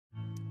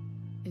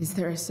Is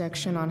there a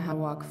section on how to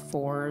walk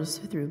fours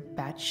through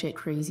batshit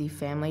crazy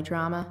family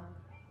drama?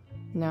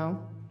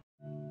 No?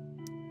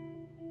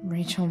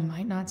 Rachel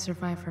might not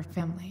survive her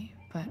family,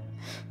 but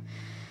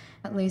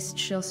at least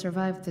she'll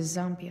survive the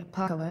zombie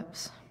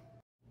apocalypse.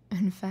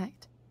 In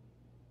fact,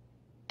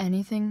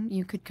 anything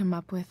you could come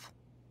up with,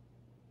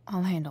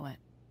 I'll handle it.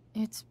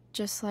 It's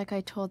just like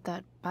I told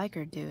that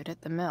biker dude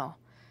at the mill,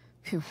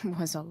 who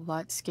was a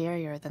lot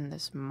scarier than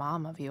this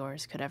mom of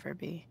yours could ever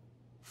be.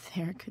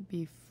 There could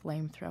be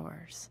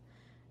flamethrowers,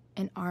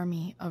 an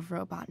army of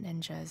robot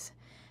ninjas,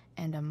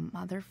 and a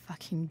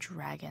motherfucking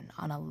dragon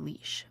on a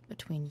leash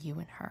between you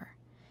and her.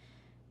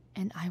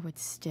 And I would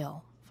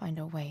still find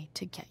a way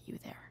to get you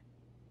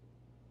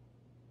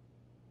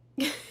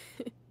there.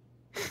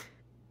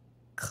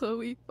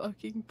 Chloe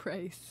fucking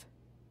Price.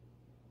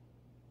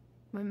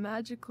 My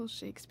magical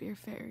Shakespeare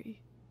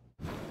fairy.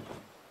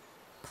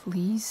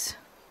 Please?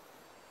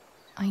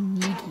 I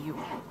need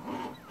you.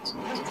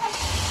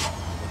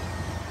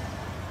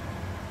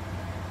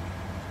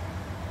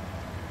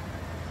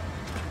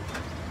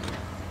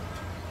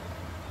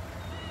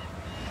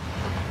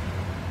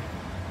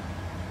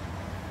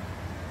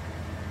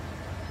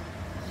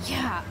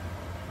 Yeah.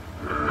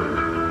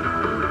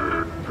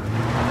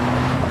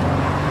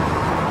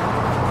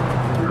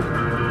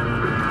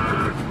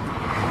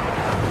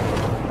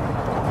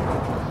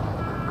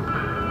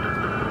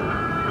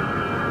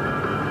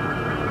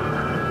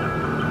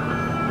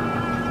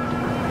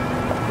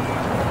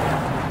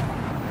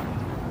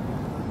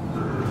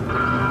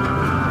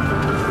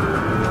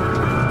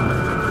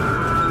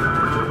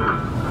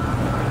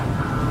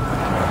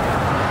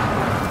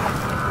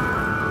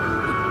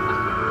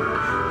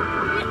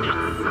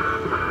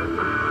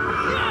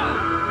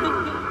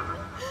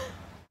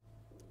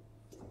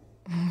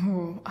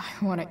 Ooh, I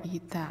want to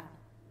eat that.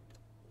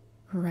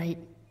 Right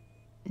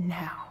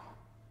now.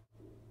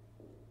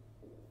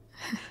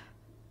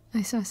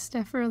 I saw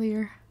Steph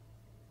earlier.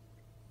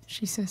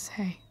 She says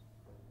hey.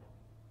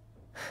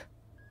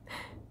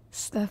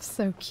 Steph's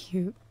so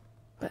cute,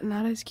 but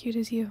not as cute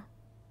as you.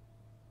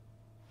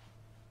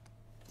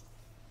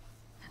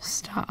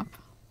 Stop.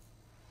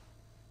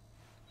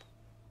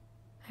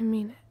 I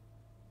mean it.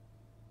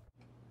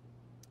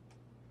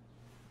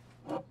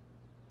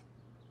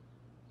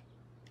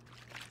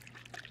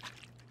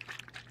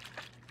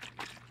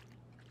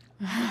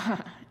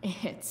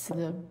 It's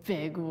the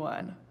big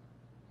one.